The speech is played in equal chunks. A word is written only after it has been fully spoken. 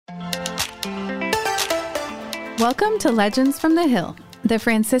Welcome to Legends from the Hill, the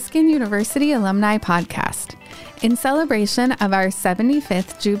Franciscan University Alumni Podcast. In celebration of our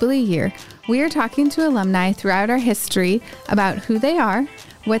 75th Jubilee year, we are talking to alumni throughout our history about who they are,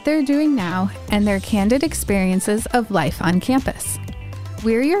 what they're doing now, and their candid experiences of life on campus.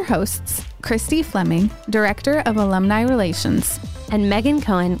 We're your hosts, Christie Fleming, Director of Alumni Relations, and Meghan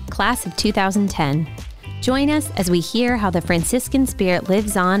Coen, Class of 2010. Join us as we hear how the Franciscan spirit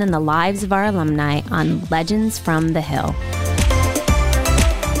lives on in the lives of our alumni on Legends from the Hill.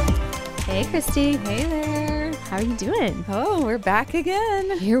 Hey, Christy. Hey there. How are you doing? Oh, we're back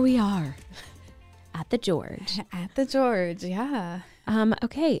again. Here we are at the George. At the George, yeah.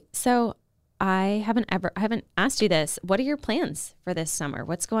 Okay, so I haven't asked you this. What are your plans for this summer?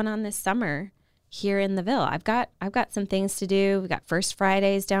 What's going on this summer here in the Ville? I've got some things to do. We've got First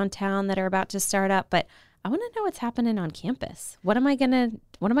Fridays downtown that are about to start up, but I want to know what's happening on campus. What am I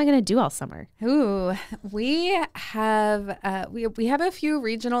gonna do all summer? Ooh, we have a few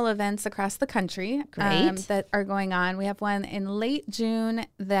regional events across the country that are going on. We have one in late June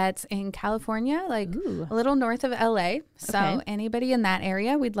that's in California, a little north of LA. So anybody in that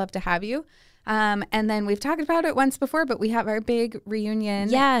area, we'd love to have you. And then we've talked about it once before, but we have our big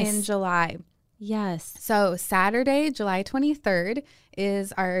reunion in July. Yes. So Saturday, July 23rd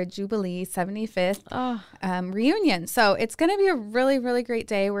is our Jubilee 75th reunion. So it's going to be a really, really great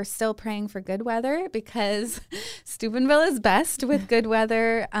day. We're still praying for good weather because Steubenville is best with good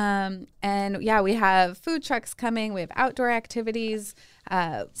weather. And yeah, we have food trucks coming. We have outdoor activities.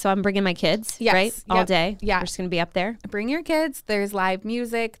 So I'm bringing my kids, right? All day. Yeah. We're just going to be up there. Bring your kids. There's live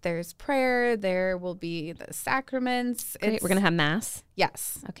music. There's prayer. There will be the sacraments. Great. We're going to have Mass.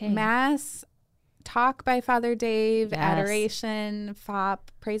 Yes. Okay. Mass. Talk by Father Dave, adoration, FOP,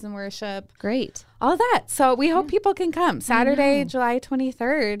 praise and worship. Great. All that. So we hope people can come. Saturday, July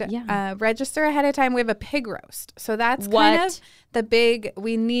 23rd. Yeah. Register ahead of time. We have a pig roast. So that's kind of the big,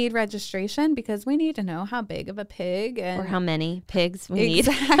 we need registration because we need to know how big of a pig. Or how many pigs we need.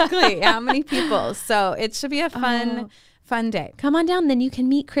 Exactly. How many people. So it should be a fun day. Come on down. Then you can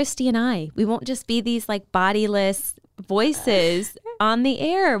meet Christy and I. We won't just be these bodiless voices on the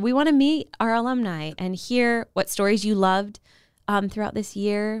air. We want to meet our alumni and hear what stories you loved throughout this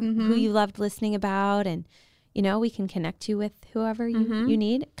year, who you loved listening about, and we can connect you with whoever you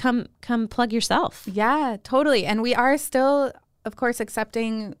need. Come plug yourself. Yeah, totally. And we are still, of course,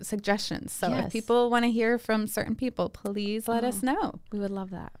 accepting suggestions. So if people want to hear from certain people, please let us know. We would love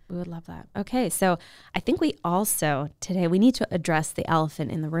that. Okay, so I think we also today we need to address the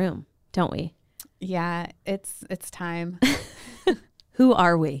elephant in the room, don't we? Yeah, it's time. Who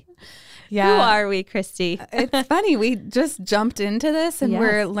are we? Yeah. Who are we, Christy? It's funny. We just jumped into this and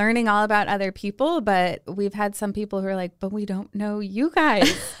we're learning all about other people, but we've had some people who are like, but we don't know you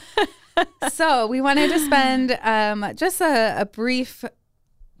guys. So we wanted to spend just a brief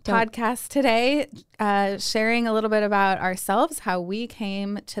podcast today sharing a little bit about ourselves, how we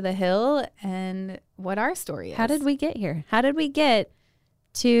came to the Hill, and what our story is. How did we get here? How did we get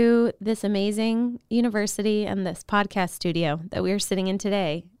to this amazing university and this podcast studio that we're sitting in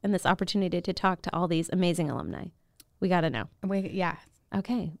today, and this opportunity to talk to all these amazing alumni? We got to know.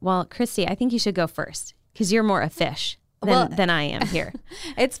 Okay. Well, Christy, I think you should go first because you're more a fish than I am here.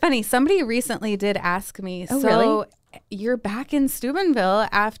 It's funny. Somebody recently did ask me, really? You're back in Steubenville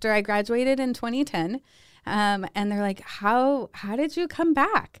after I graduated in 2010. And they're like, how did you come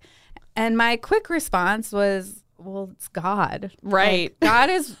back? And my quick response was, well, it's God. Right. God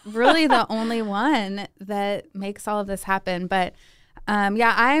is really the only one that makes all of this happen. But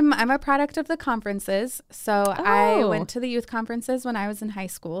I'm a product of the conferences. So I went to the youth conferences when I was in high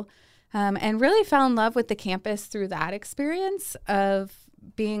school and really fell in love with the campus through that experience of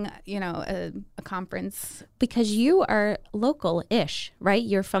being, a conference. Because you are local-ish, right?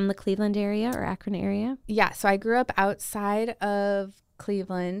 You're from the Cleveland area or Akron area? Yeah. So I grew up outside of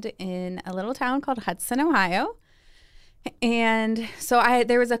Cleveland in a little town called Hudson, Ohio. And so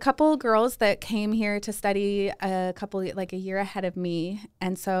there was a couple girls that came here to study a year ahead of me.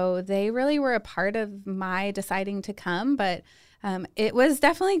 And so they really were a part of my deciding to come. But it was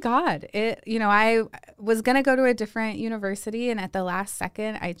definitely God. I was going to go to a different university. And at the last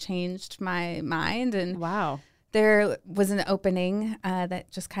second, I changed my mind. And there was an opening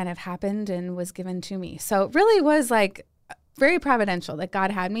that just kind of happened and was given to me. So it really was very providential that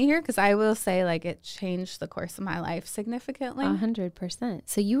God had me here, because I will say it changed the course of my life significantly. 100%.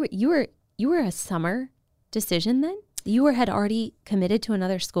 So you were a summer decision then? You had already committed to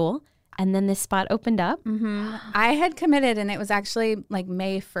another school and then this spot opened up? Mm-hmm. I had committed and it was actually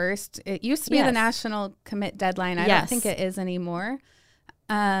May 1st. It used to be the national commit deadline. I don't think it is anymore.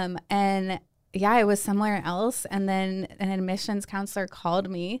 And yeah, it was somewhere else. And then an admissions counselor called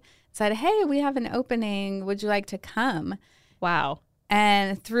me, said, hey, we have an opening. Would you like to come? Wow.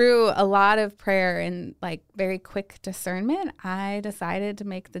 And through a lot of prayer and like very quick discernment, I decided to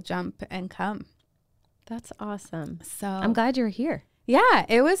make the jump and come. That's awesome. So I'm glad you're here. Yeah,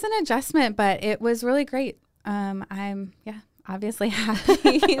 it was an adjustment, but it was really great. I'm obviously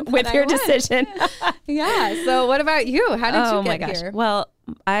happy with your decision. Yeah. So what about you? How did you get here? Well,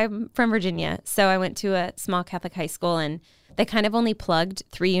 I'm from Virginia. So I went to a small Catholic high school, and they kind of only plugged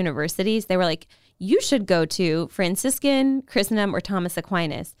 3 universities. They were like, you should go to Franciscan, Christendom, or Thomas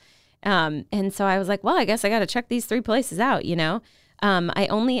Aquinas. And so I was like, well, I guess I got to check these 3 places out, you know? I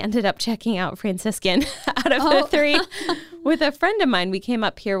only ended up checking out Franciscan out of the 3 with a friend of mine. We came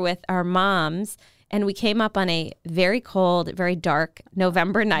up here with our moms, and we came up on a very cold, very dark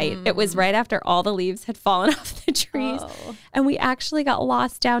November night. It was right after all the leaves had fallen off the trees. And we actually got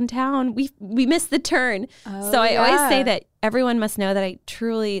lost downtown. We missed the turn. So I always say that everyone must know that I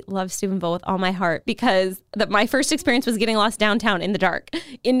truly love Steubenville with all my heart, because my first experience was getting lost downtown in the dark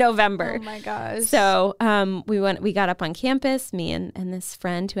in November. Oh my gosh. So we got up on campus, me and this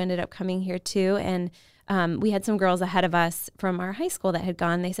friend who ended up coming here too. And we had some girls ahead of us from our high school that had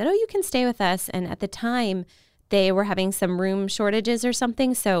gone. They said, oh, you can stay with us. And at the time, they were having some room shortages or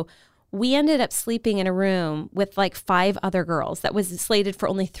something. So we ended up sleeping in a room with like 5 other girls that was slated for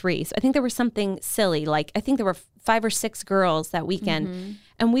only 3. So I think there was something silly. Like I think there were 5 or 6 girls that weekend.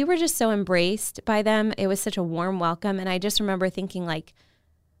 And we were just so embraced by them. It was such a warm welcome. And I just remember thinking like,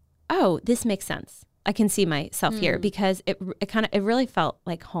 oh, this makes sense. I can see myself here, because it really felt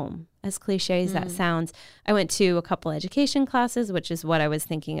like home, as cliche as that sounds. I went to a couple education classes, which is what I was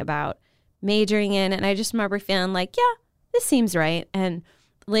thinking about majoring in. And I just remember feeling like, yeah, this seems right. And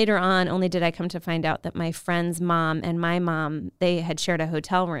later on, only did I come to find out that my friend's mom and my mom, they had shared a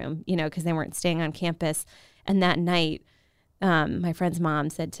hotel room, you know, because they weren't staying on campus. And that night, my friend's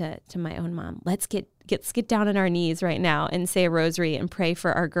mom said to my own mom, let's get down on our knees right now and say a rosary and pray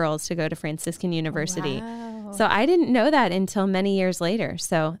for our girls to go to Franciscan University. Wow. So I didn't know that until many years later.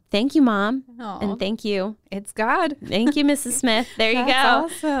 So thank you, Mom. Aww. And thank you. It's God. Thank you, Mrs. Smith. There you go.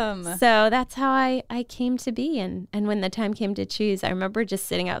 Awesome. So that's how I came to be. And when the time came to choose, I remember just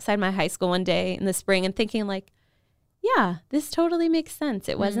sitting outside my high school one day in the spring and thinking like, yeah, this totally makes sense.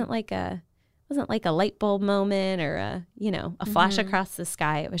 It wasn't like a light bulb moment or a flash across the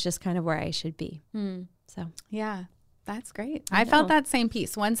sky. It was just kind of where I should be. So yeah, that's great. I felt that same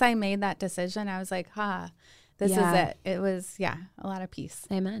peace. Once I made that decision, I was like, this is it. It was, a lot of peace.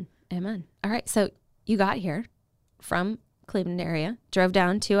 Amen. Amen. All right. So you got here from Cleveland area, drove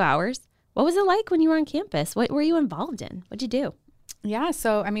down 2 hours. What was it like when you were on campus? What were you involved in? What'd you do? Yeah.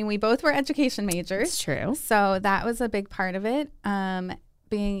 So, I mean, we both were education majors. It's true. So that was a big part of it.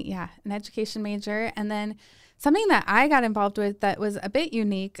 Being an education major. And then something that I got involved with that was a bit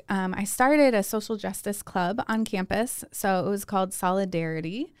unique, I started a social justice club on campus. So it was called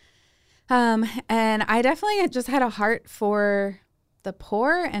Solidarity. And I definitely just had a heart for the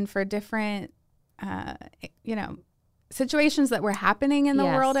poor and for different, situations that were happening in the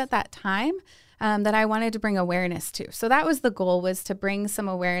world at that time that I wanted to bring awareness to. So that was the goal, was to bring some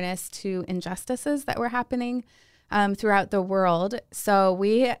awareness to injustices that were happening throughout the world. So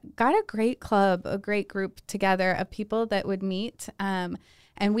we got a great club, a great group together of people that would meet. And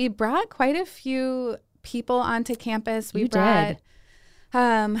we brought quite a few people onto campus. We brought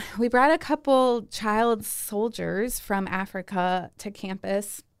a couple child soldiers from Africa to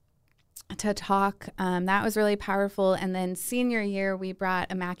campus to talk. That was really powerful. And then senior year, we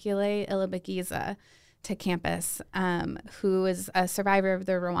brought Immaculate Ilibagiza to campus, who was a survivor of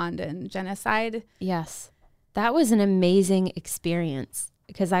the Rwandan genocide. Yes. That was an amazing experience,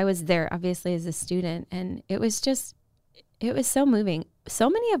 because I was there obviously as a student, and it was so moving. So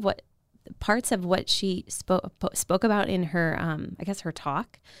many of parts of what she spoke about in her, her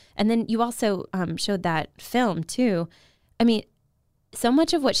talk. And then you also showed that film too. I mean, so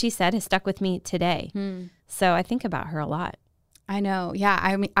much of what she said has stuck with me today. So I think about her a lot. I know. Yeah.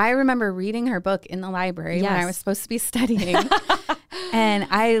 I mean, I remember reading her book in the library when I was supposed to be studying. And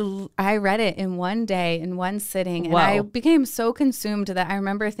I read it in one day, in one sitting. And I became so consumed that I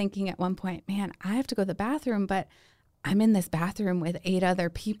remember thinking at one point, man, I have to go to the bathroom, but I'm in this bathroom with 8 other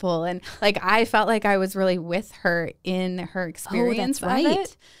people. And like, I felt like I was really with her in her experience of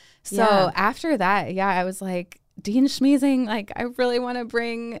it. So after that, I was like, Dean Schmeezing, like, I really want to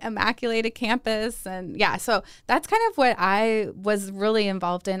bring Immaculate to campus. And so that's kind of what I was really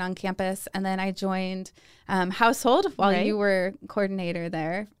involved in on campus. And then I joined Household while you were coordinator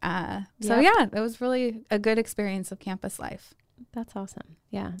there. It was really a good experience of campus life. That's awesome.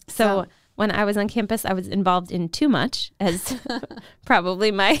 Yeah. So when I was on campus, I was involved in too much, as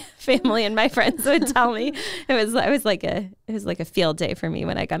probably my family and my friends would tell me. It was like a field day for me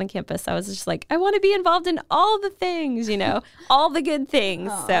when I got on campus. I was just like, I want to be involved in all the things, all the good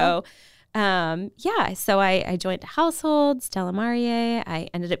things. Aww. So so I joined Households, Stella Marie. I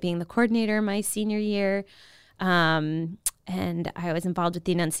ended up being the coordinator my senior year. And I was involved with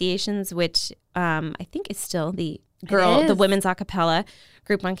the Annunciations, which I think is still the women's a cappella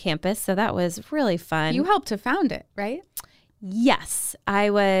group on campus. So that was really fun. You helped to found it, right? Yes, I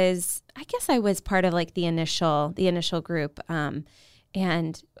guess I was part of like the initial group.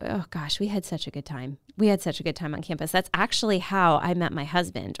 And oh gosh, we had such a good time. We had such a good time on campus. That's actually how I met my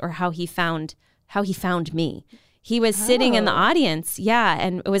husband, or how he found me. He was sitting in the audience. Yeah.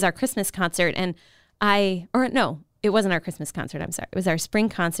 And it was our Christmas concert. And it wasn't our Christmas concert. I'm sorry. It was our spring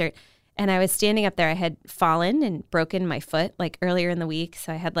concert. And I was standing up there. I had fallen and broken my foot like earlier in the week.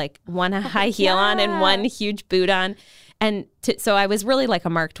 So I had like one high heel on and one huge boot on. And so I was really like a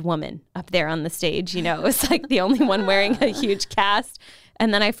marked woman up there on the stage. It was like the only one wearing a huge cast.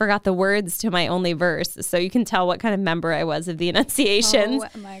 And then I forgot the words to my only verse. So you can tell what kind of member I was of the Annunciations.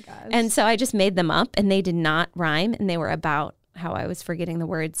 Oh my gosh. And so I just made them up, and they did not rhyme. And they were about how I was forgetting the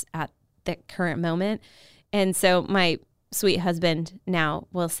words at the current moment. And so my sweet husband now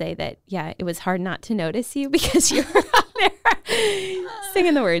will say that, yeah, it was hard not to notice you because you were out there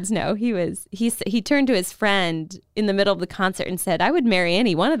singing the words. No, he turned to his friend in the middle of the concert and said, I would marry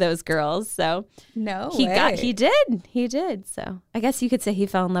any one of those girls. So he did. So I guess you could say he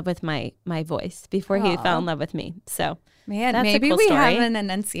fell in love with my voice before he fell in love with me. So man, that's maybe a cool we story. have an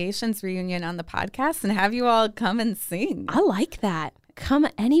Annunciations reunion on the podcast and have you all come and sing. I like that.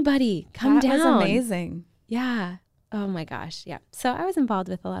 Anybody, come down. That was amazing. Yeah. Oh my gosh. Yeah. So I was involved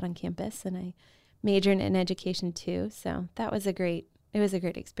with a lot on campus, and I majored in education too. So that was a great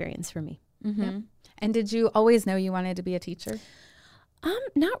experience for me. Mm-hmm. Yep. And did you always know you wanted to be a teacher?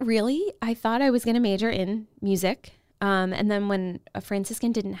 Not really. I thought I was going to major in music. And then when a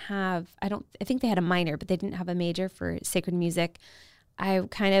Franciscan didn't have, I think they had a minor, but they didn't have a major for sacred music. I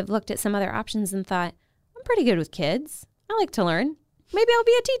kind of looked at some other options and thought, I'm pretty good with kids. I like to learn. Maybe I'll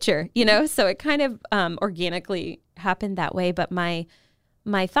be a teacher, So it kind of organically happened that way. But my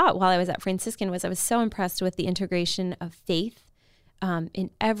thought while I was at Franciscan was I was so impressed with the integration of faith in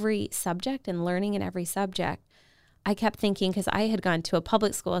every subject and learning in every subject. I kept thinking, because I had gone to a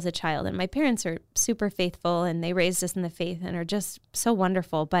public school as a child, and my parents are super faithful, and they raised us in the faith and are just so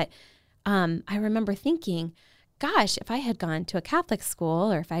wonderful. But I remember thinking, gosh, if I had gone to a Catholic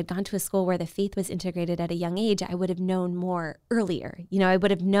school, or if I had gone to a school where the faith was integrated at a young age, I would have known more earlier. I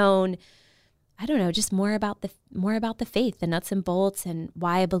would have known, I don't know, just more about the faith, the nuts and bolts, and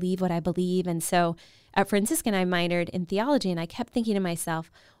why I believe what I believe. And so at Franciscan, I minored in theology, and I kept thinking to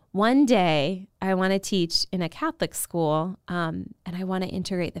myself, one day I want to teach in a Catholic school, and I want to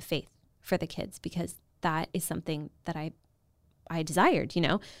integrate the faith for the kids, because that is something that I desired,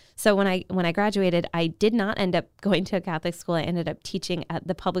 So when I graduated, I did not end up going to a Catholic school. I ended up teaching at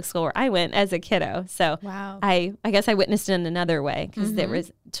the public school where I went as a kiddo. So wow. I guess I witnessed it in another way, because there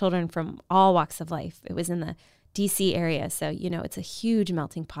was children from all walks of life. It was in the DC area. So, it's a huge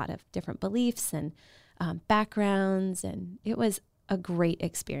melting pot of different beliefs and backgrounds. And it was a great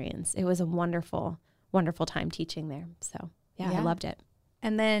experience. It was a wonderful, wonderful time teaching there. So yeah. I loved it.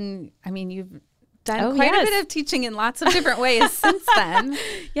 And then, you've done quite a bit of teaching in lots of different ways since then.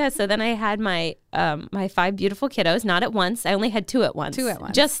 Yeah. So then I had my 5 beautiful kiddos, not at once. I only had 2 at once.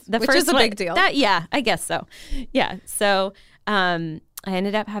 Just the Which first is a one. big deal. Yeah, I guess so. Yeah. So I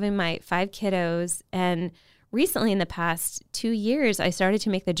ended up having my 5 kiddos. And recently, in the past 2 years, I started to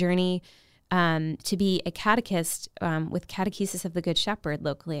make the journey to be a catechist with Catechesis of the Good Shepherd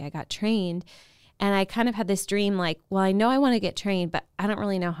locally. I got trained. And I kind of had this dream like, well, I know I want to get trained, but I don't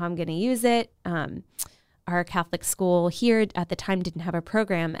really know how I'm going to use it. Our Catholic school here at the time didn't have a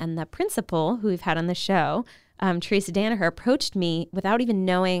program. And the principal, who we've had on the show, Teresa Danaher, approached me without even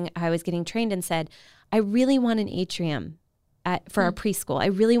knowing I was getting trained and said, I really want an atrium for our preschool. I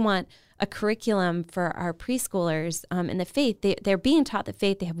really want a curriculum for our preschoolers in the faith. They're being taught the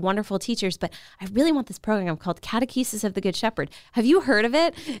faith. They have wonderful teachers, but I really want this program called Catechesis of the Good Shepherd. Have you heard of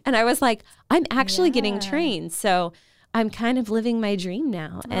it? And I was like, I'm actually getting trained. So I'm kind of living my dream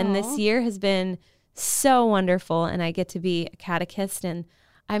now. Aww. And this year has been so wonderful. And I get to be a catechist. And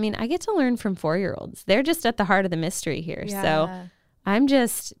I get to learn from 4-year-olds. They're just at the heart of the mystery here. Yeah. So I'm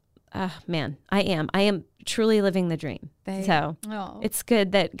just, I am truly living the dream. It's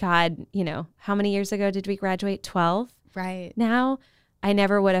good that God, how many years ago did we graduate? 12? Right. Now, I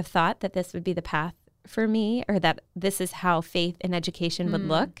never would have thought that this would be the path for me, or that this is how faith and education would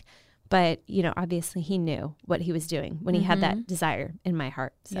look. But, you know, obviously he knew what he was doing when he had that desire in my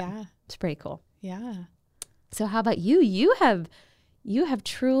heart. So it's pretty cool. Yeah. So how about you? You have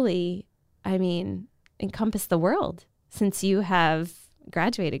truly, I mean, encompassed the world since you have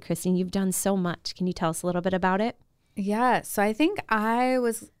graduated, Christine. You've done so much. Can you tell us a little bit about it? Yeah. So I think I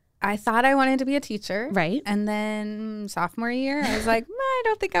thought I wanted to be a teacher. Right. And then sophomore year, I was like, I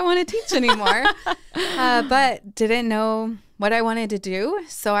don't think I want to teach anymore. But didn't know what I wanted to do.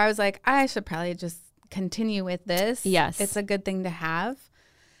 So I was like, I should probably just continue with this. Yes. It's a good thing to have.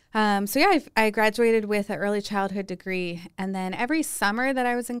 I graduated with an early childhood degree. And then every summer that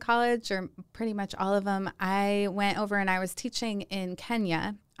I was in college, or pretty much all of them, I went over and I was teaching in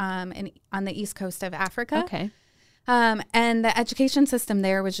Kenya, on the east coast of Africa. Okay. And the education system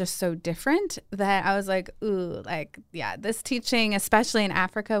there was just so different that I was like, this teaching, especially in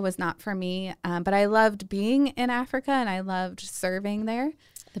Africa, was not for me. But I loved being in Africa and I loved serving there.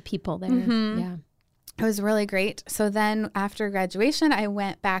 The people there. Yeah. It was really great. So then after graduation, I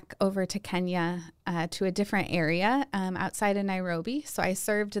went back over to Kenya to a different area outside of Nairobi. So I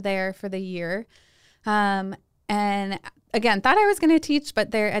served there for the year. And again, thought I was going to teach,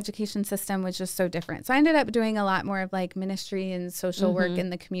 but their education system was just so different. So I ended up doing a lot more of like ministry and social work in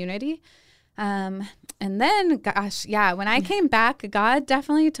the community. And then, when I came back, God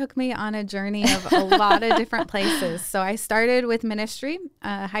definitely took me on a journey of a lot of different places. So I started with ministry,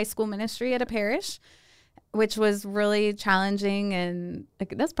 high school ministry at a parish, which was really challenging, and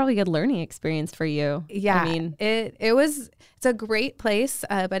that's probably a good learning experience for you. Yeah, I mean, it's a great place,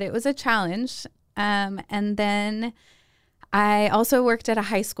 but it was a challenge. And then I also worked at a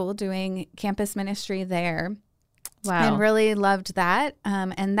high school doing campus ministry there. Wow. And really loved that.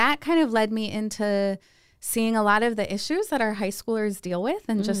 And that kind of led me into seeing a lot of the issues that our high schoolers deal with,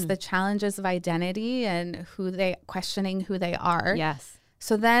 and just the challenges of identity and questioning who they are. Yes.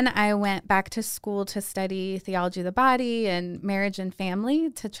 So then I went back to school to study theology of the body and marriage and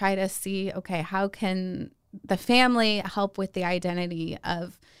family to try to see, okay, how can the family help with the identity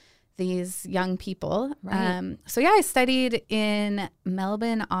of these young people? Right. I studied in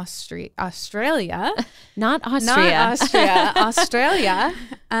Melbourne, Australia. Not Austria. Not Austria, Australia.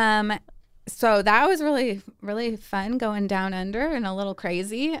 So that was really, really fun going down under and a little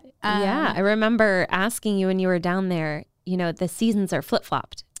crazy. I remember asking you when you were down there, you know, the seasons are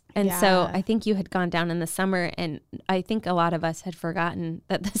flip-flopped. And so I think you had gone down in the summer, and I think a lot of us had forgotten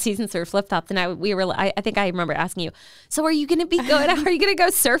that the seasons were flip-flopped. And I think I remember asking you, so are you going to be going, are you going to go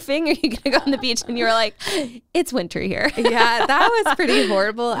surfing? Are you going to go on the beach? And you were like, it's winter here. Yeah, that was pretty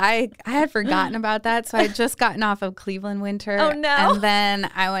horrible. I had forgotten about that. So I had just gotten off of Cleveland winter. Oh, no. And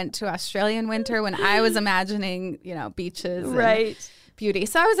then I went to Australian winter when I was imagining, beaches and beauty.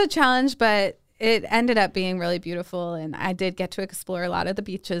 So it was a challenge, but it ended up being really beautiful, and I did get to explore a lot of the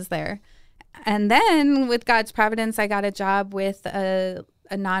beaches there. And then with God's providence, I got a job with a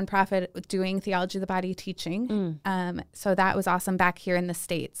nonprofit doing theology of the body teaching. So that was awesome back here in the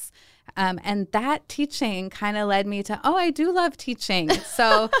States. And that teaching kind of led me to, I do love teaching.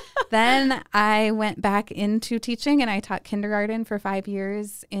 So then I went back into teaching, and I taught kindergarten for 5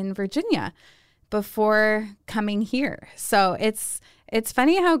 years in Virginia before coming here. So it's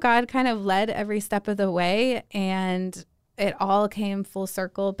funny how God kind of led every step of the way, and it all came full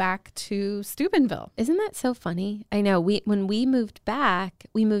circle back to Steubenville. Isn't that so funny? I know when we moved back,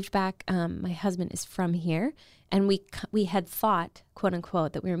 my husband is from here, and we had thought, quote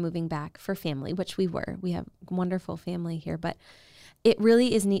unquote, that we were moving back for family, which we were. We have a wonderful family here, but it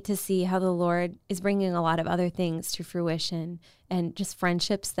really is neat to see how the Lord is bringing a lot of other things to fruition, and just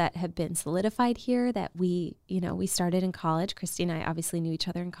friendships that have been solidified here that we started in college. Christy and I obviously knew each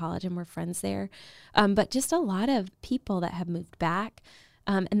other in college and we're friends there. But just a lot of people that have moved back.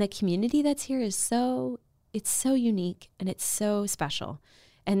 And the community that's here is it's so unique and it's so special.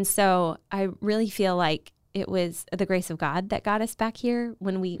 And so I really feel like it was the grace of God that got us back here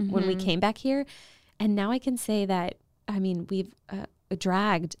when we came back here. And now I can say that, I mean, we've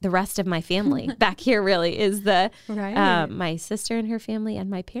dragged the rest of my family back here. Really is my sister and her family, and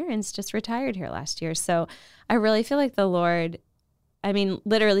my parents just retired here last year. So I really feel like the Lord, I mean,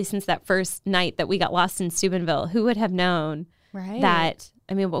 literally since that first night that we got lost in Steubenville, who would have known that,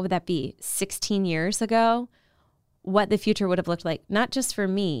 I mean, what would that be, 16 years ago, what the future would have looked like, not just for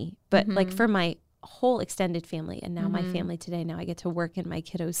me, but like for my whole extended family. And now my family today, now I get to work in my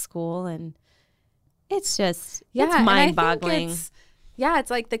kiddos' school, and it's just, it's mind-boggling.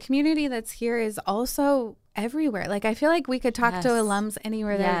 It's like the community that's here is also everywhere. Like, I feel like we could talk to alums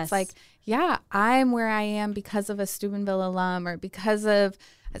anywhere that it's like, I'm where I am because of a Steubenville alum, or because of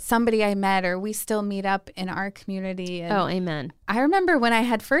somebody I met, or we still meet up in our community. And Oh, amen. I remember when I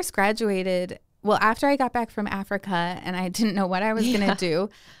had first graduated, well, after I got back from Africa and I didn't know what I was going to do,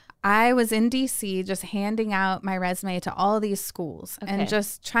 I was in DC just handing out my resume to all these schools and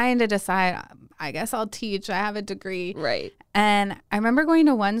just trying to decide, I guess I'll teach. I have a degree. Right. And I remember going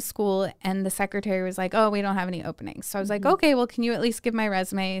to one school and the secretary was like, oh, we don't have any openings. So I was like, okay, well, can you at least give my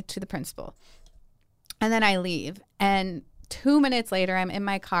resume to the principal? And then I leave. And 2 minutes later, I'm in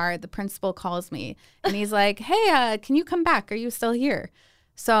my car. The principal calls me and he's like, hey, can you come back? Are you still here?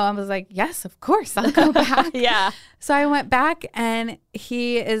 So I was like, yes, of course, I'll go back. Yeah. So I went back and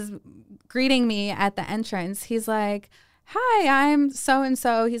he is greeting me at the entrance. He's like, hi, I'm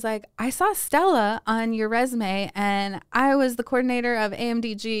so-and-so. He's like, I saw Stella on your resume and I was the coordinator of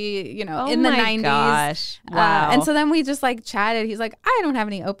AMDG, in the 90s. Gosh. Wow. And so then we just like chatted. He's like, I don't have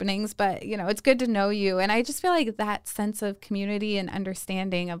any openings, but it's good to know you. And I just feel like that sense of community and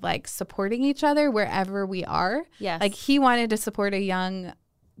understanding of like supporting each other wherever we are. Yes. Like he wanted to support a young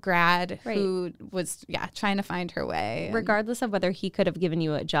grad who was trying to find her way, regardless of whether he could have given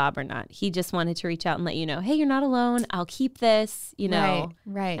you a job or not. He just wanted to reach out and let you know, hey, you're not alone, I'll keep this,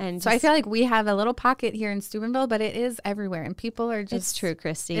 right. And so I feel like we have a little pocket here in Steubenville, but it is everywhere and people are just, it's true,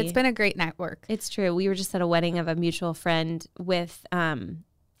 Christy, it's been a great network. It's true. We were just at a wedding of a mutual friend with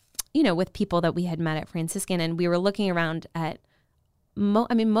with people that we had met at Franciscan, and we were looking around at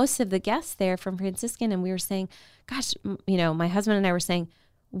most of the guests there from Franciscan, and we were saying, gosh, my husband and I were saying,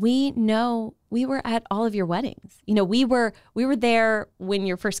 we know we were at all of your weddings. We were there when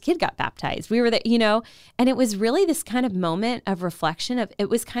your first kid got baptized. We were there, and it was really this kind of moment of reflection it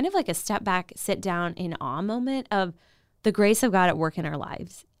was kind of like a step back, sit down in awe moment of the grace of God at work in our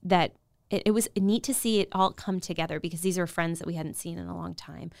lives. That it was neat to see it all come together because these are friends that we hadn't seen in a long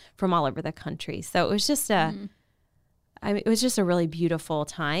time from all over the country. So it was just it was just a really beautiful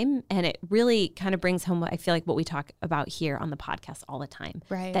time, and it really kind of brings home I feel like what we talk about here on the podcast all the time.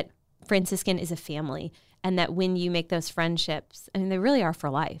 Right. That Franciscan is a family, and that when you make those friendships, they really are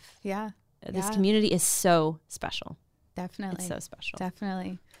for life. Yeah. This community is so special. Definitely. It's so special.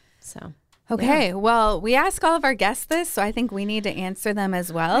 Definitely. So. Okay. Yeah. Well, we ask all of our guests this, so I think we need to answer them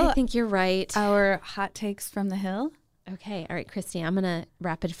as well. I think you're right. Our hot takes from the Hill. Okay. All right, Christy, I'm going to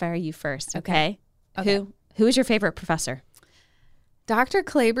rapid fire you first. Okay. Okay. Who is your favorite professor? Dr.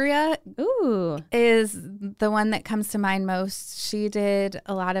 Calabria Ooh. is the one that comes to mind most. She did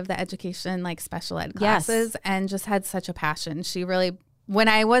a lot of the education, like special ed classes, and just had such a passion. She really, when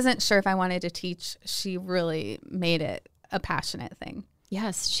I wasn't sure if I wanted to teach, she really made it a passionate thing.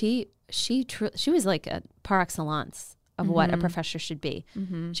 Yes, she was like a par excellence of what a professor should be.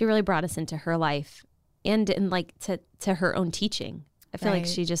 Mm-hmm. She really brought us into her life and like to her own teaching. I feel like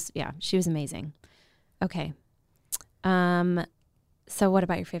she was amazing. Okay. So what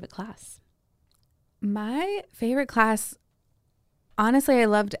about your favorite class? My favorite class, honestly, I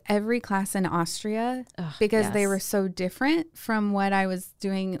loved every class in Austria because they were so different from what I was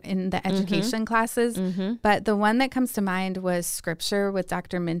doing in the education classes. Mm-hmm. But the one that comes to mind was scripture with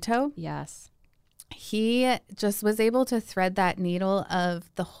Dr. Minto. Yes. He just was able to thread that needle of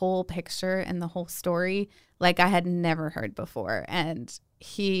the whole picture and the whole story like I had never heard before. And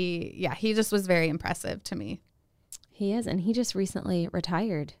he just was very impressive to me. He is, and he just recently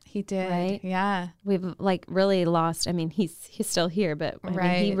retired. He did, right? Yeah. We've like really lost. I mean, he's still here, but I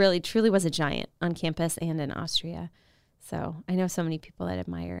mean, he really truly was a giant on campus and in Austria. So I know so many people that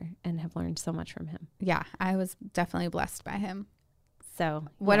admire and have learned so much from him. Yeah, I was definitely blessed by him. So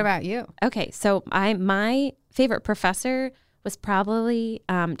what about you? Okay, so my favorite professor was probably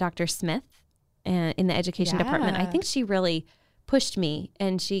Dr. Smith in the education department. I think she really pushed me,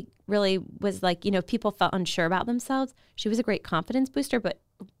 and she really was like, if people felt unsure about themselves, she was a great confidence booster, but,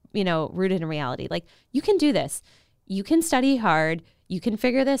 rooted in reality. Like, you can do this. You can study hard. You can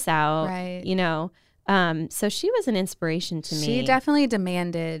figure this out. Right. So she was an inspiration to me. She definitely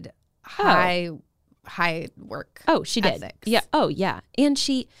demanded high work. Oh, she did. Ethics. Yeah. Oh, yeah. And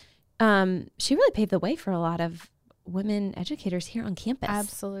she really paved the way for a lot of women educators here on campus.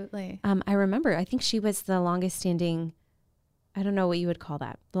 Absolutely. I remember, I think she was the longest standing, I don't know what you would call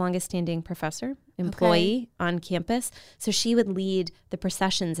that, the longest standing professor, employee on campus. So she would lead the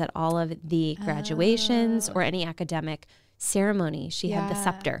processions at all of the graduations or any academic ceremony. She had the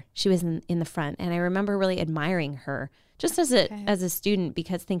scepter. She was in the front. And I remember really admiring her just as a student,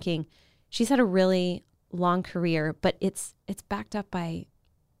 because thinking she's had a really long career, but it's backed up by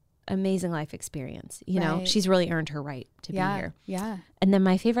amazing life experience. She's really earned her right to be here. Yeah. And then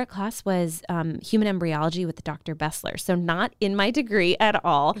my favorite class was human embryology with Dr. Bessler. So not in my degree at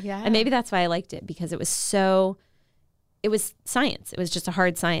all. Yeah. And maybe that's why I liked it, because it was so it was science. It was just a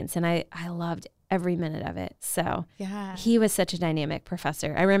hard science. And I loved every minute of it. So he was such a dynamic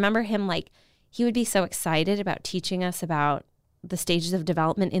professor. I remember him he would be so excited about teaching us about the stages of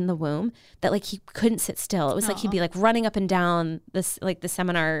development in the womb that he couldn't sit still. It was he'd be running up and down this the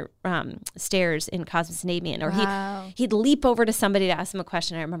seminar stairs in Cosmos and Damien, or he'd leap over to somebody to ask them a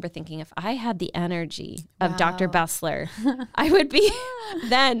question. I remember thinking, if I had the energy of Dr. Bessler, I would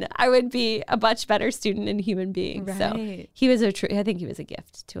be a much better student and human being. Right. So he was I think he was a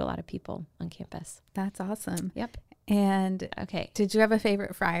gift to a lot of people on campus. That's awesome. Yep. And did you have a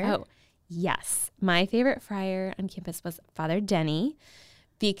favorite friar? Oh, yes. My favorite friar on campus was Father Denny,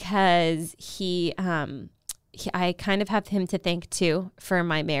 because I kind of have him to thank too for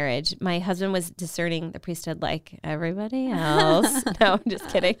my marriage. My husband was discerning the priesthood like everybody else. No, I'm just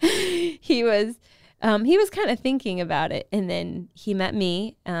kidding. He was kind of thinking about it, and then he met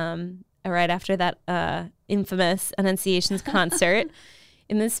me right after that infamous Annunciations concert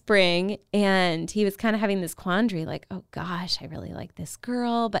in the spring, and he was kind of having this quandary, oh gosh, I really like this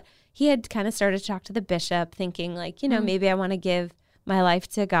girl, but he had kind of started to talk to the bishop, thinking maybe I want to give my life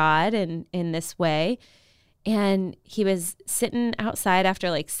to God in this way. And he was sitting outside after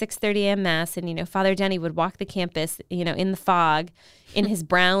 6:30 a.m. Mass, and, Father Denny would walk the campus, in the fog in his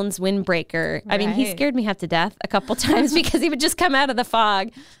Browns windbreaker. Right. I mean, he scared me half to death a couple times because he would just come out of the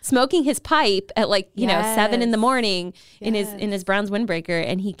fog smoking his pipe at 7 in the morning in his Browns windbreaker.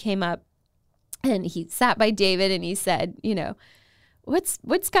 And he came up and he sat by David and he said,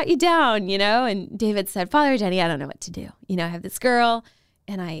 what's got you down, And David said, Father Denny, I don't know what to do. I have this girl,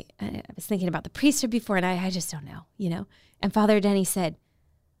 and I was thinking about the priesthood before, and I just don't know, And Father Denny said,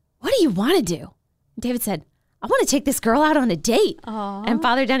 what do you want to do? And David said, I want to take this girl out on a date. Aww. And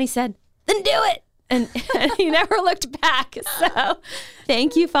Father Denny said, then do it. And he never looked back. So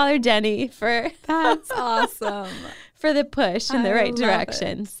thank you, Father Denny, That's awesome. For the push in the right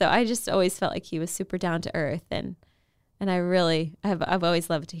direction. So I just always felt like he was super down to earth, and I've always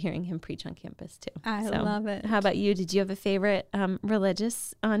loved hearing him preach on campus too. I love it. How about you? Did you have a favorite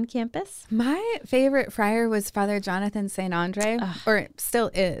religious on campus? My favorite friar was Father Jonathan St. Andre, or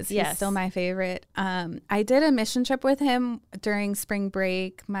still is. Yes. He's still my favorite. I did a mission trip with him during spring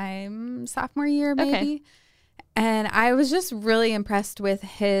break, my sophomore year maybe. Okay. And I was just really impressed with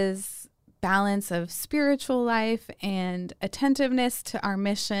his balance of spiritual life and attentiveness to our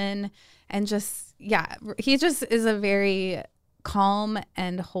mission, and he just is a very calm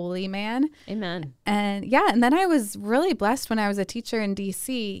and holy man. Amen. And and then I was really blessed when I was a teacher in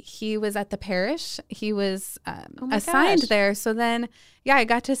DC. He was at the parish. He was assigned there. So then, I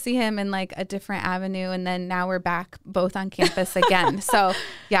got to see him in a different avenue. And then now we're back both on campus again. So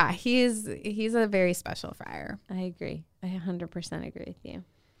he's a very special friar. I agree. I 100% agree with you.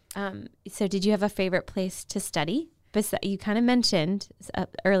 So did you have a favorite place to study? You kind of mentioned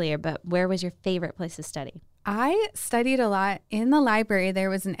earlier, but where was your favorite place to study? I studied a lot in the library. There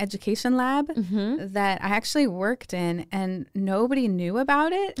was an education lab that I actually worked in, and nobody knew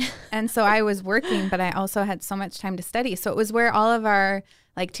about it. And so I was working, but I also had so much time to study. So it was where all of our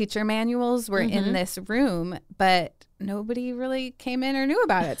teacher manuals were in this room, but nobody really came in or knew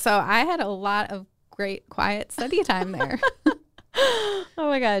about it. So I had a lot of great quiet study time there. Oh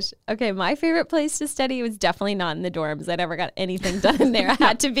my gosh. Okay, my favorite place to study was definitely not in the dorms. I never got anything done in there. I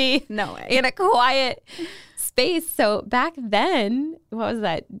had to be in a quiet space. So back then, what was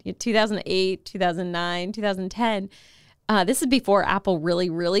that? 2008, 2009, 2010. This is before Apple really,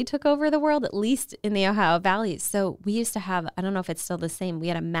 really took over the world, at least in the Ohio Valley. So we used to have, I don't know if it's still the same, we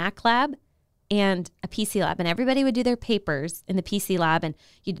had a Mac lab and a PC lab, and everybody would do their papers in the PC lab, and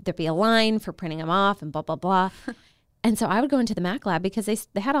there'd be a line for printing them off and blah, blah, blah. And so I would go into the Mac lab because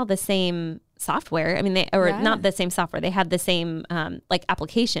they had all the same software. I mean, not the same software. They had the same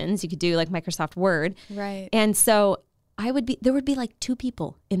applications. You could do Microsoft Word. Right. And so there would be 2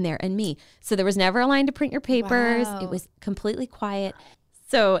 people in there and me. So there was never a line to print your papers. Wow. It was completely quiet.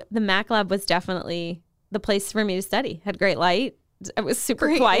 So the Mac lab was definitely the place for me to study. Had great light. It was super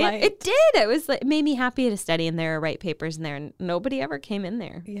quiet. Light. It did. It made me happy to study in there, write papers in there, and nobody ever came in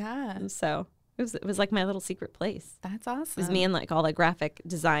there. Yeah. And so it was like my little secret place. That's awesome. It was me and all the graphic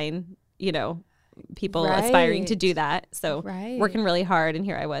design, people aspiring to do that. So working really hard, and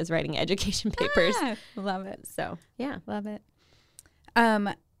here I was writing education papers. Love it. So yeah. Love it.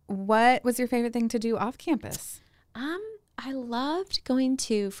 What was your favorite thing to do off campus? I loved going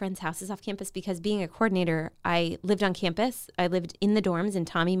to friends' houses off campus because being a coordinator, I lived on campus. I lived in the dorms in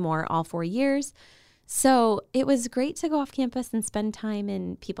Tommy Moore all 4 years. So it was great to go off campus and spend time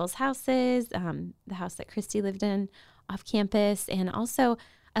in people's houses, the house that Christie lived in off campus. And also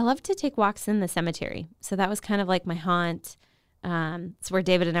I love to take walks in the cemetery. So that was kind of like my haunt. It's where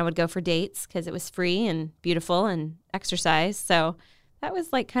David and I would go for dates because it was free and beautiful and exercise. So that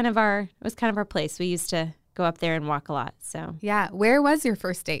was like kind of our place. We used to go up there and walk a lot. So Yeah. Where was your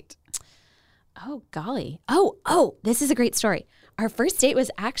first date? oh golly. Oh, this is a great story. Our first date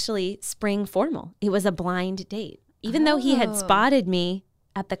was actually spring formal. It was a blind date. Even though he had spotted me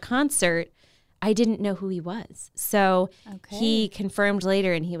at the concert, I didn't know who he was. So he confirmed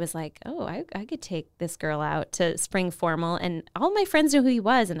later and he was like, oh, I could take this girl out to spring formal. And all my friends knew who he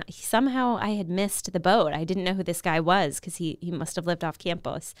was. And somehow I had missed the boat. I didn't know who this guy was because he must have lived off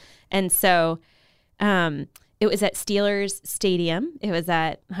campus. And so it was at Steelers Stadium. It was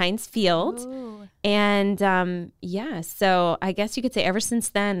at Heinz Field. Ooh. And so I guess you could say ever since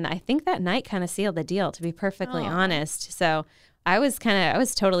then, I think that night kind of sealed the deal, to be perfectly honest. So I was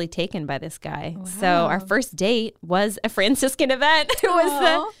totally taken by this guy. Wow. So our first date was a Franciscan event.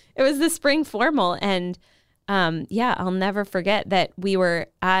 It was the spring formal. And I'll never forget that we were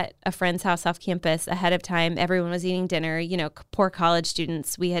at a friend's house off campus ahead of time. Everyone was eating dinner, poor college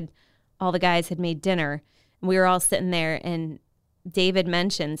students. All the guys had made dinner. We were all sitting there, and David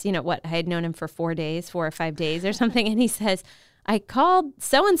mentions, I had known him for 4 or 5 days or something. And he says, I called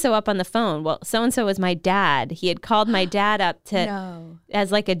so-and-so up on the phone. Well, so-and-so was my dad. He had called my dad up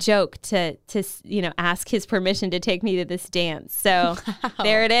as like a joke to ask his permission to take me to this dance. So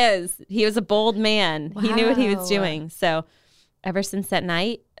there it is. He was a bold man. Wow. He knew what he was doing. So ever since that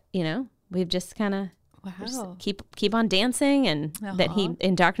night, we've just kind of keep on dancing, and that he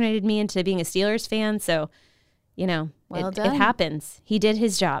indoctrinated me into being a Steelers fan. So, it happens. He did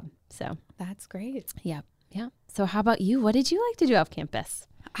his job. So that's great. Yeah. Yeah. So how about you? What did you like to do off campus?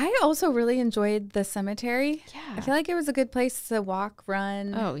 I also really enjoyed the cemetery. Yeah. I feel like it was a good place to walk,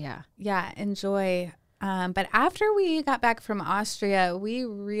 run. Oh, yeah. Yeah, enjoy. But after we got back from Austria, we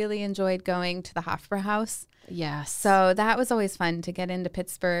really enjoyed going to the Hofbrauhaus. Yes. So that was always fun to get into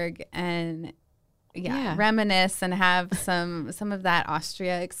Pittsburgh and reminisce and have some of that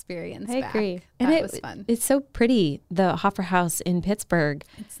Austria experience. I agree. That was fun. It's so pretty, the Hofbrauhaus in Pittsburgh.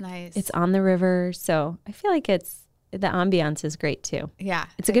 It's nice. It's on the river, so I feel like the ambiance is great too. Yeah.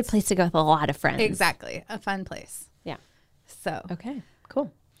 It's a good place to go with a lot of friends. Exactly. A fun place. Yeah. So. Okay,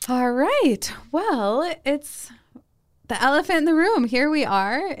 cool. All right. Well, it's the elephant in the room. Here we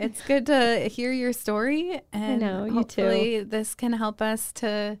are. It's good to hear your story. And I know, you hopefully too. This can help us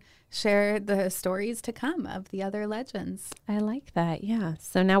to share the stories to come of the other legends. I like that. Yeah.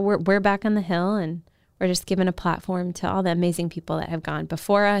 So now we're back on the hill, and we're just giving a platform to all the amazing people that have gone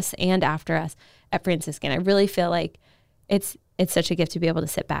before us and after us at Franciscan. I really feel like it's such a gift to be able to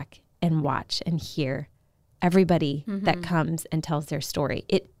sit back and watch and hear everybody that comes and tells their story.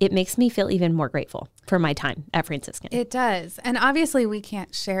 It makes me feel even more grateful for my time at Franciscan. It does. And obviously we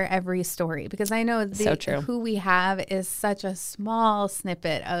can't share every story because I know who we have is such a small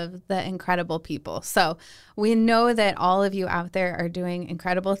snippet of the incredible people. So we know that all of you out there are doing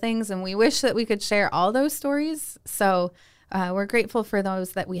incredible things, and we wish that we could share all those stories. So we're grateful for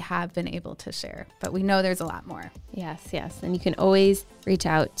those that we have been able to share, but we know there's a lot more. Yes. And you can always reach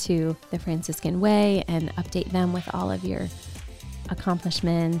out to the Franciscan Way and update them with all of your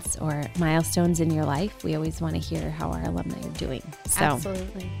accomplishments or milestones in your life. We always want to hear how our alumni are doing. So,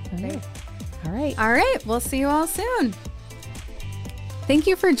 absolutely. All right. All right. We'll see you all soon. Thank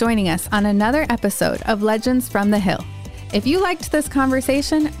you for joining us on another episode of Legends from the Hill. If you liked this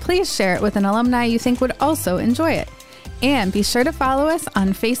conversation, please share it with an alumni you think would also enjoy it. And be sure to follow us on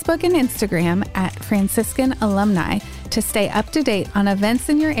Facebook and Instagram at Franciscan Alumni to stay up to date on events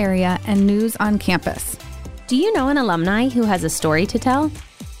in your area and news on campus. Do you know an alumni who has a story to tell?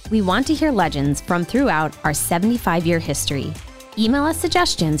 We want to hear legends from throughout our 75-year history. Email us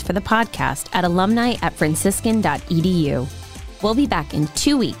suggestions for the podcast at alumni@franciscan.edu. We'll be back in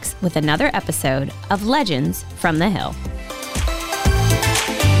 2 weeks with another episode of Legends from the Hill.